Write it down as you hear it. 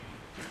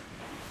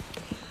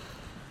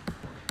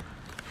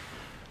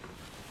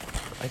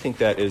I think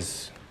that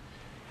is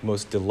the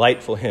most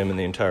delightful hymn in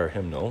the entire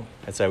hymnal.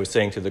 As I was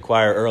saying to the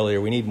choir earlier,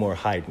 we need more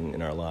Haydn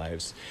in our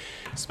lives,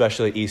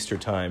 especially at Easter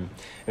time,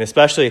 and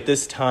especially at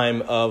this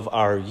time of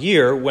our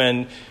year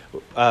when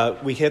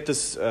we hit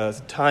this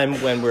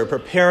time when we're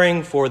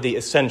preparing for the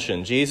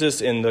ascension.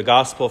 Jesus in the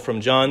Gospel from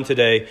John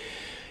today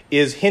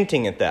is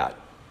hinting at that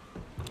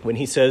when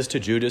he says to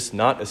Judas,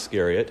 not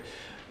Iscariot,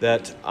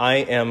 that I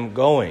am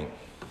going.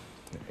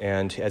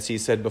 And as he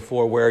said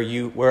before,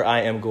 where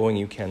I am going,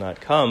 you cannot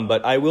come,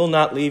 but I will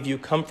not leave you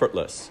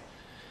comfortless.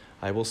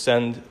 I will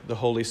send the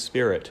Holy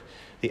Spirit,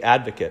 the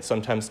advocate,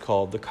 sometimes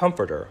called the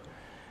Comforter,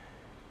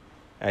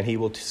 and he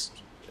will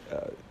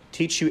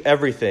teach you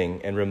everything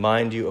and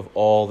remind you of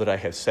all that I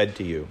have said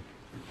to you.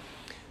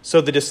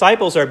 So the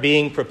disciples are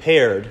being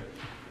prepared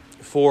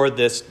for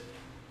this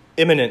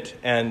imminent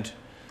and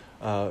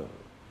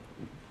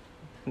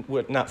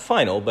not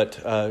final,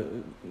 but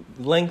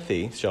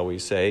lengthy, shall we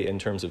say, in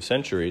terms of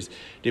centuries,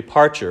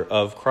 departure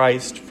of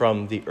Christ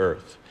from the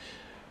earth.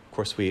 Of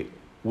course, we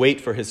wait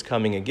for his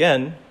coming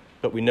again,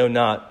 but we know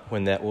not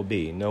when that will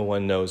be. No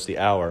one knows the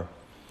hour.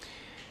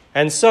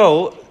 And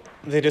so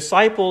the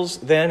disciples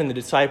then and the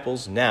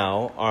disciples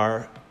now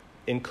are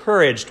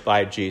encouraged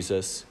by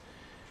Jesus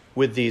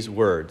with these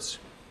words,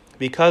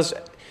 because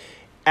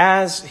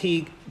as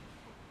he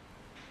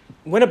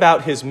went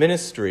about his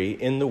ministry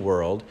in the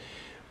world,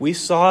 we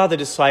saw the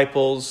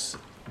disciples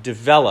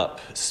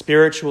develop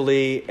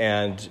spiritually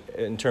and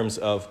in terms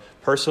of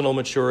personal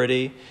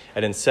maturity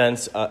and in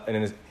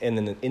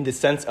the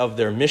sense of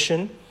their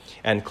mission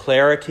and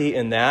clarity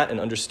in that and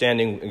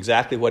understanding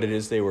exactly what it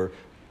is they were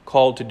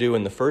called to do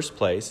in the first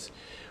place,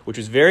 which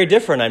was very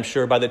different, I'm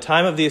sure, by the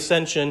time of the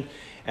ascension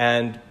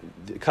and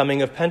the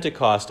coming of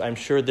Pentecost. I'm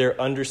sure their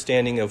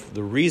understanding of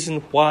the reason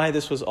why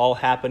this was all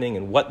happening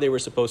and what they were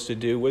supposed to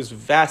do was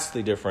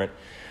vastly different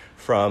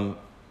from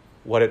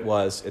what it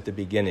was at the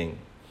beginning.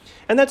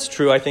 And that's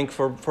true, I think,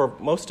 for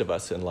most of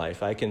us in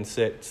life. I can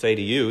say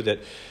to you that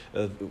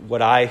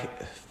what I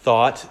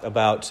thought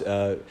about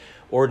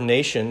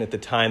ordination at the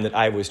time that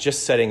I was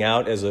just setting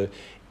out as a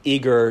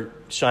eager,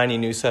 shiny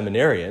new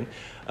seminarian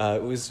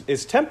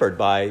is tempered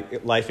by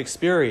life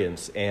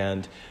experience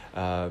and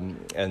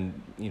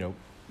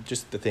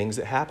just the things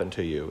that happen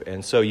to you.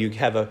 And so you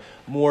have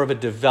more of a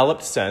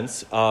developed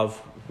sense of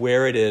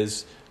where it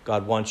is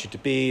God wants you to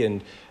be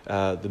and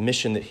the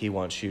mission that he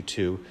wants you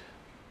to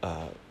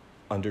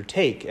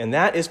undertake. And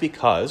that is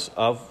because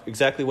of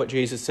exactly what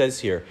Jesus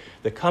says here,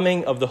 the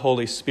coming of the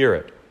Holy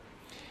Spirit.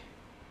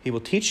 He will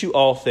teach you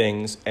all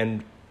things,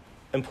 and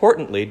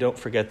importantly, don't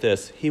forget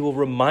this, he will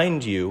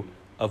remind you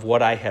of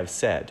what I have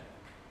said.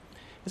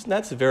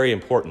 That's very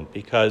important,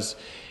 because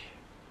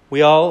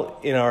we all,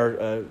 in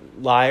our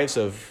lives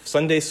of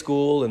Sunday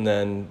school and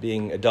then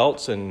being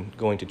adults and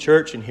going to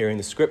church and hearing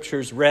the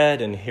scriptures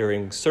read and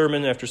hearing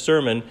sermon after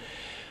sermon,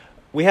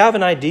 we have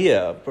an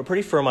idea, a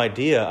pretty firm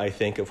idea, I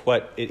think, of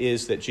what it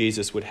is that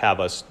Jesus would have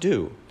us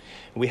do.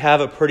 We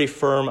have a pretty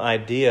firm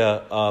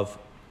idea of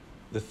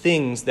the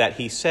things that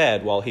he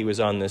said while he was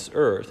on this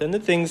earth and the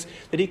things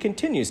that he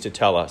continues to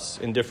tell us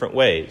in different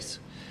ways.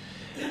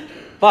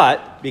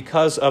 But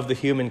because of the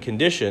human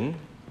condition,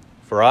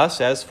 for us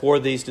as for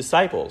these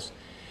disciples,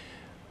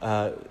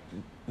 the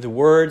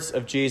words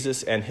of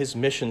Jesus and his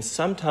mission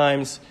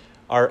sometimes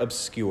are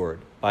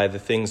obscured by the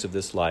things of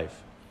this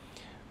life.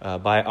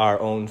 By our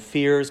own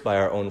fears, by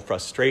our own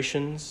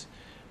frustrations.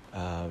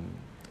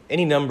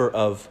 Any number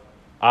of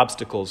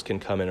obstacles can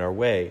come in our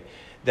way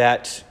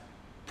that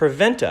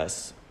prevent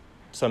us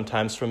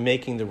sometimes from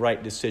making the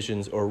right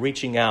decisions or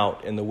reaching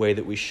out in the way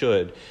that we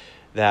should,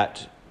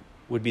 that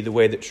would be the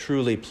way that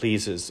truly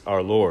pleases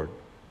our Lord.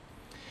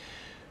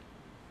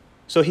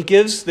 So he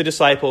gives the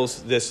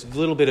disciples this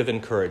little bit of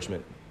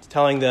encouragement,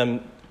 telling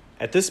them,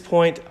 at this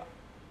point,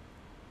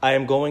 I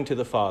am going to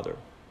the Father.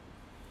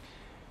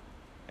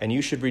 And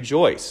you should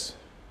rejoice,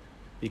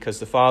 because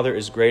the Father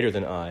is greater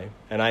than I.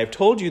 And I have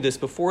told you this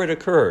before it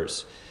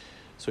occurs.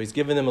 So he's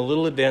given them a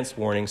little advance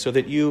warning so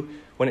that you,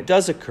 when it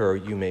does occur,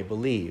 you may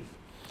believe.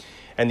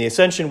 And the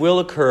ascension will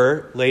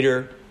occur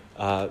later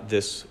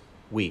this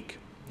week.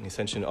 The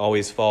ascension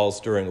always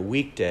falls during a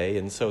weekday.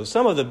 And so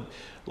some of the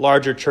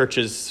larger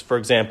churches, for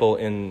example,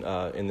 in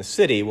the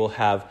city, will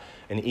have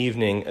an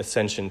evening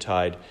Ascension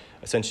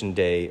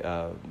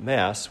Day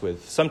Mass,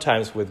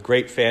 sometimes with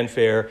great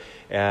fanfare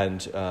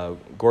and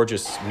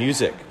gorgeous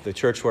music. The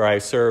church where I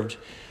served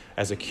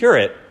as a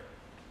curate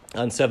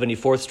on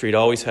 74th Street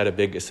always had a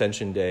big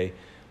Ascension Day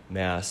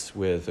Mass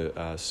with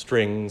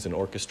strings and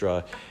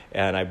orchestra,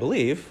 and I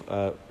believe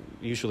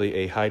usually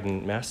a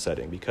Haydn Mass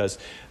setting, because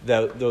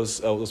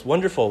those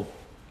wonderful,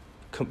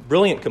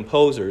 brilliant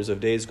composers of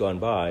days gone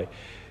by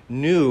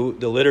knew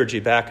the liturgy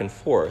back and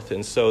forth,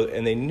 and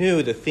they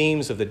knew the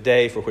themes of the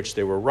day for which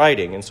they were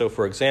writing. And so,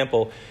 for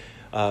example,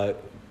 at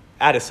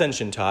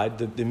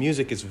Ascensiontide, the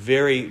music is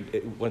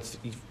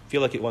you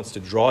feel like it wants to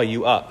draw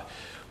you up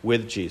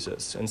with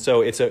Jesus. And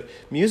so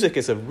music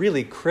is a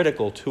really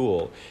critical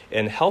tool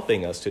in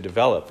helping us to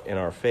develop in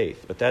our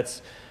faith. But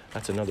that's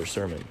another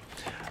sermon.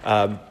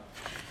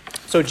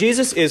 So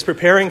Jesus is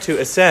preparing to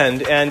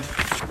ascend, and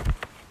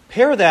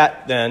pair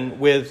that then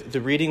with the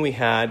reading we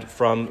had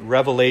from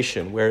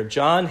Revelation, where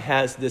John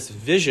has this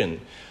vision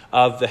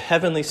of the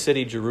heavenly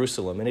city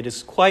Jerusalem, and it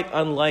is quite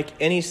unlike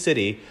any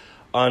city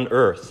on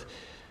earth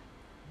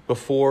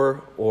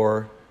before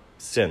or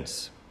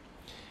since.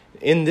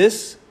 In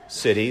this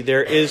city,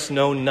 there is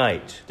no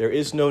night. There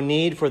is no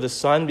need for the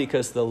sun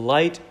because the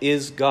light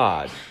is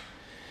God.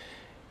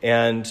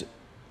 And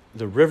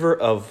the river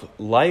of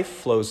life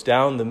flows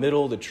down the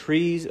middle. The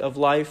trees of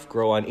life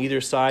grow on either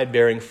side,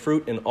 bearing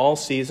fruit in all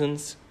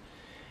seasons.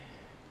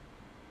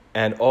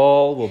 And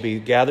all will be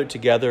gathered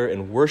together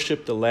and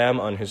worship the Lamb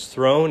on his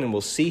throne and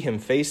will see him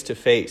face to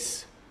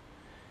face.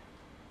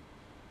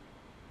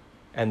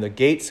 And the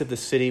gates of the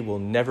city will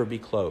never be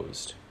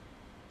closed.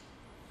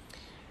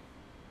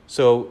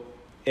 So,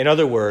 in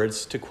other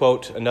words, to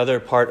quote another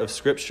part of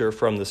Scripture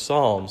from the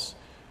Psalms,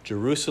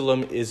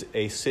 Jerusalem is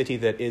a city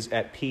that is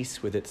at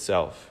peace with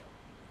itself.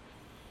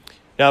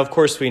 Now, of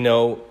course, we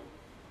know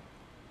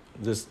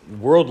this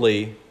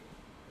worldly,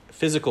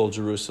 physical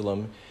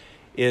Jerusalem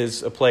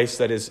is a place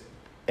that is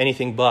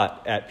anything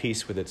but at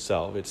peace with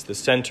itself. It's the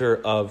center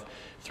of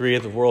three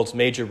of the world's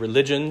major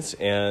religions,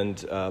 and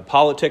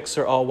politics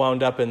are all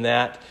wound up in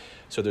that.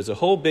 So there's a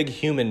whole big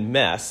human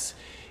mess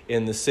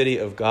in the city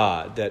of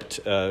God that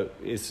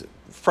is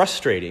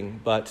frustrating,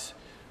 but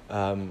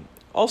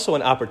also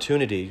an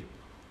opportunity,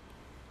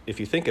 if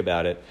you think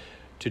about it,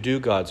 to do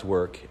God's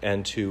work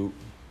and to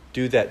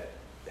do that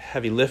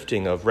heavy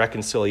lifting of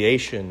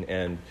reconciliation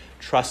and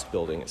trust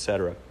building,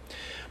 etc.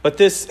 But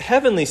this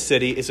heavenly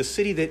city is a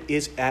city that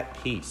is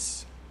at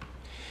peace.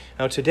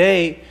 Now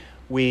today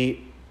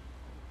we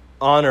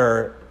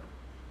honor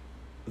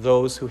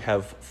those who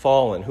have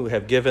fallen, who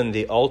have given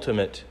the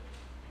ultimate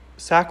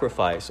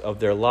sacrifice of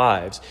their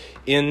lives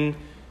in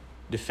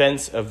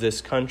defense of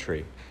this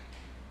country.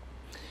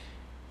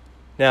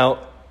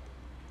 Now,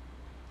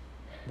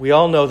 we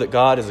all know that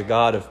God is a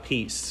God of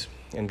peace,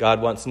 and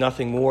God wants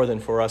nothing more than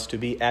for us to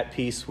be at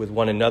peace with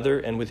one another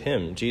and with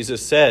him.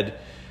 Jesus said,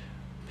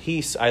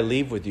 "Peace I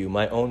leave with you,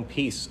 my own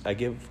peace I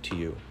give to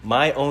you."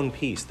 My own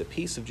peace, the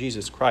peace of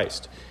Jesus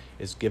Christ,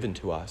 is given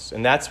to us.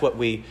 And that's what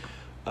we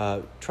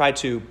try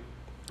to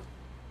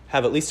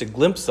have at least a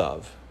glimpse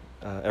of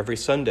every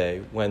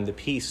Sunday when the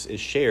peace is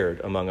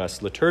shared among us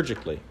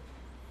liturgically.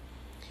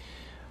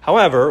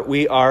 However,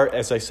 we are,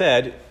 as I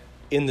said,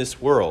 in this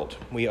world.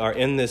 We are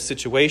in this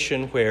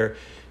situation where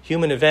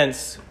human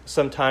events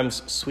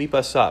sometimes sweep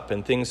us up,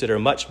 and things that are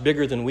much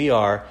bigger than we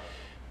are,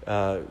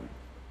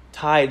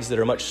 tides that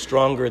are much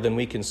stronger than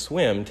we can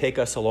swim, take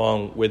us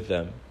along with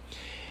them.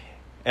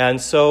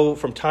 And so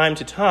from time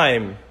to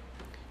time,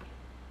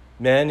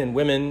 men and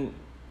women,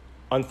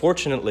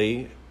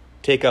 unfortunately,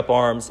 take up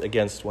arms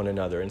against one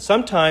another. And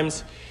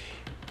sometimes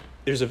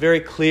there's a very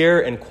clear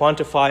and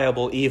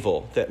quantifiable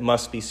evil that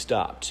must be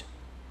stopped.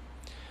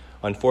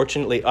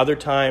 Unfortunately, other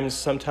times,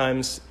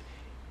 sometimes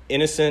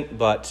innocent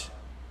but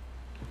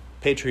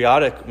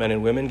patriotic men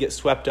and women get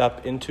swept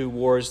up into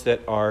wars that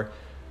are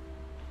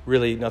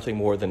really nothing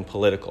more than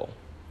political.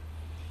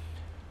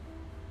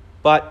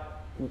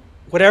 But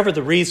whatever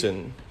the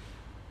reason,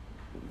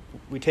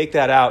 we take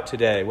that out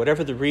today.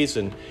 Whatever the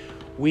reason,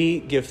 we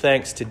give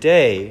thanks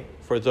today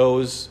for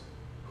those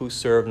who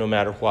serve no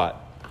matter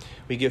what.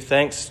 We give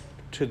thanks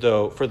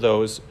for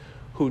those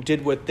who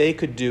did what they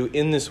could do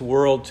in this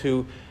world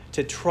to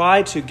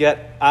try to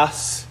get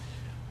us,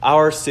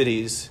 our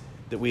cities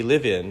that we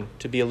live in,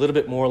 to be a little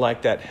bit more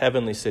like that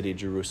heavenly city,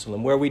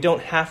 Jerusalem, where we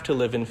don't have to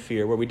live in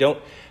fear, where we don't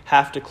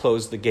have to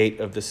close the gate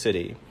of the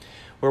city,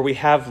 where we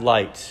have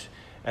light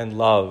and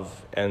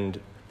love and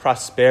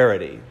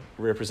prosperity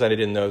represented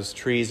in those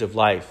trees of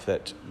life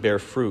that bear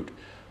fruit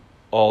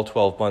all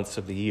 12 months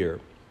of the year.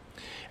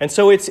 And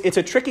so it's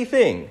a tricky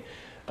thing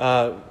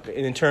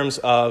in terms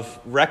of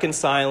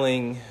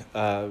reconciling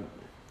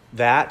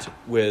that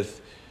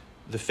with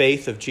the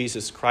faith of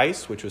Jesus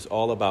Christ, which was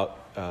all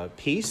about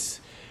peace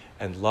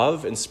and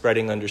love and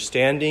spreading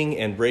understanding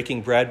and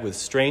breaking bread with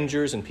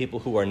strangers and people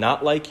who are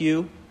not like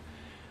you.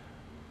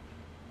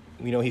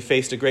 We know he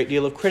faced a great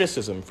deal of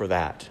criticism for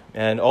that,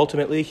 and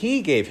ultimately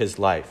he gave his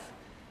life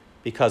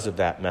because of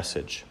that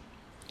message.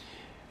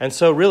 And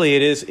so really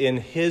it is in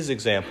his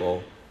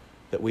example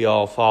that we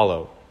all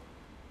follow.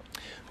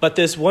 But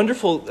this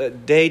wonderful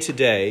day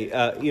today,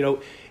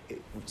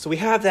 so we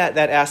have that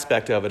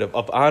aspect of it,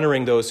 of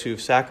honoring those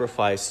who've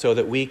sacrificed so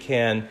that we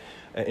can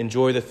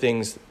enjoy the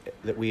things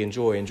that we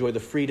enjoy the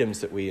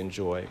freedoms that we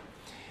enjoy.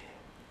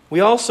 We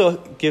also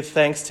give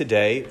thanks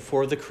today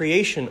for the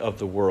creation of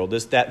the world,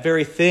 that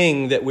very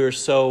thing that we're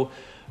so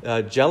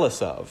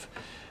jealous of,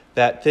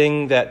 that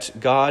thing that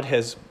God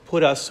has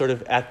put us sort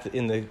of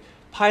in the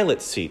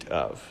pilot seat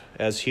of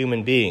as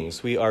human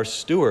beings. We are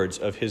stewards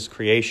of his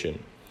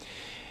creation.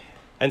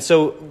 And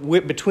so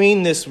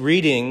between this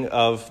reading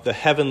of the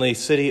heavenly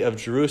city of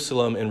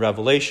Jerusalem in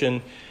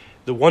Revelation,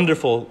 the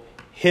wonderful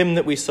hymn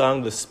that we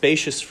sung, the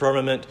spacious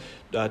firmament,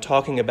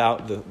 talking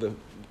about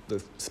the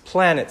the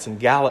planets and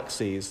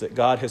galaxies that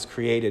God has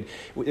created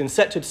and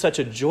set to such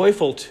a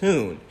joyful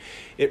tune,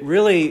 it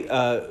really,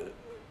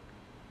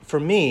 for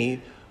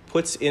me,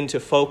 puts into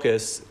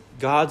focus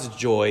God's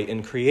joy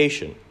in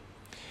creation.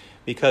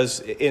 Because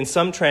in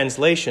some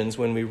translations,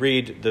 when we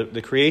read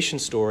the creation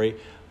story,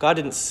 God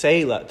didn't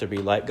say, "Let there be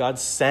light." God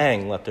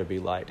sang, "Let there be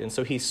light." And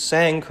so he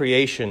sang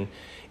creation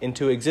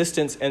into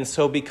existence. And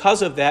so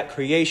because of that,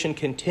 creation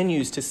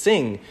continues to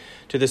sing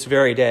to this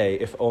very day,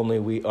 if only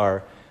we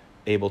are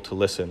able to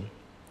listen.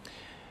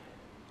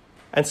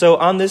 And so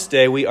on this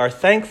day, we are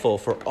thankful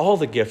for all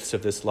the gifts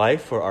of this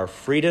life, for our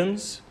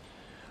freedoms,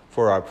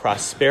 for our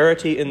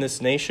prosperity in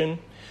this nation.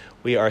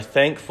 We are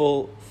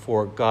thankful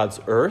for God's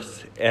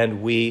earth,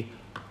 and we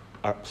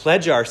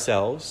pledge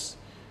ourselves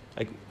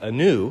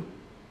anew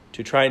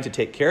to trying to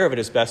take care of it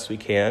as best we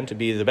can, to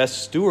be the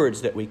best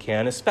stewards that we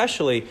can,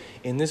 especially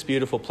in this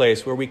beautiful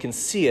place where we can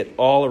see it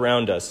all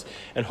around us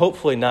and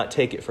hopefully not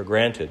take it for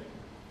granted.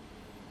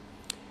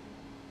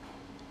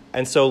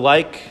 And so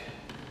like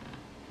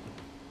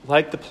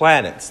the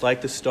planets,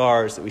 like the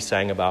stars that we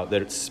sang about,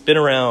 that spin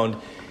around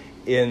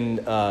in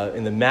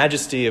the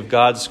majesty of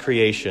God's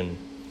creation,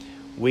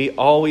 we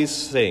always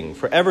sing,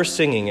 forever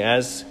singing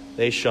as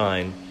they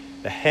shine,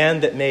 "The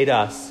hand that made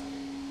us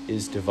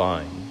is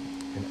divine."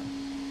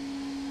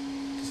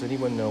 Does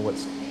anyone know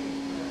what's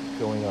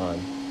going on?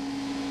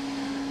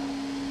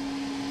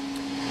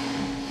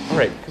 All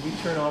right, could we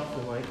turn off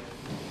the light?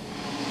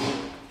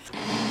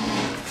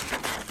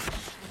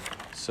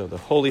 So the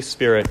Holy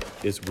Spirit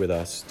is with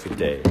us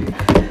today.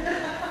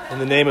 In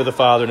the name of the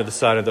Father, and of the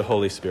Son, and of the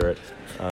Holy Spirit.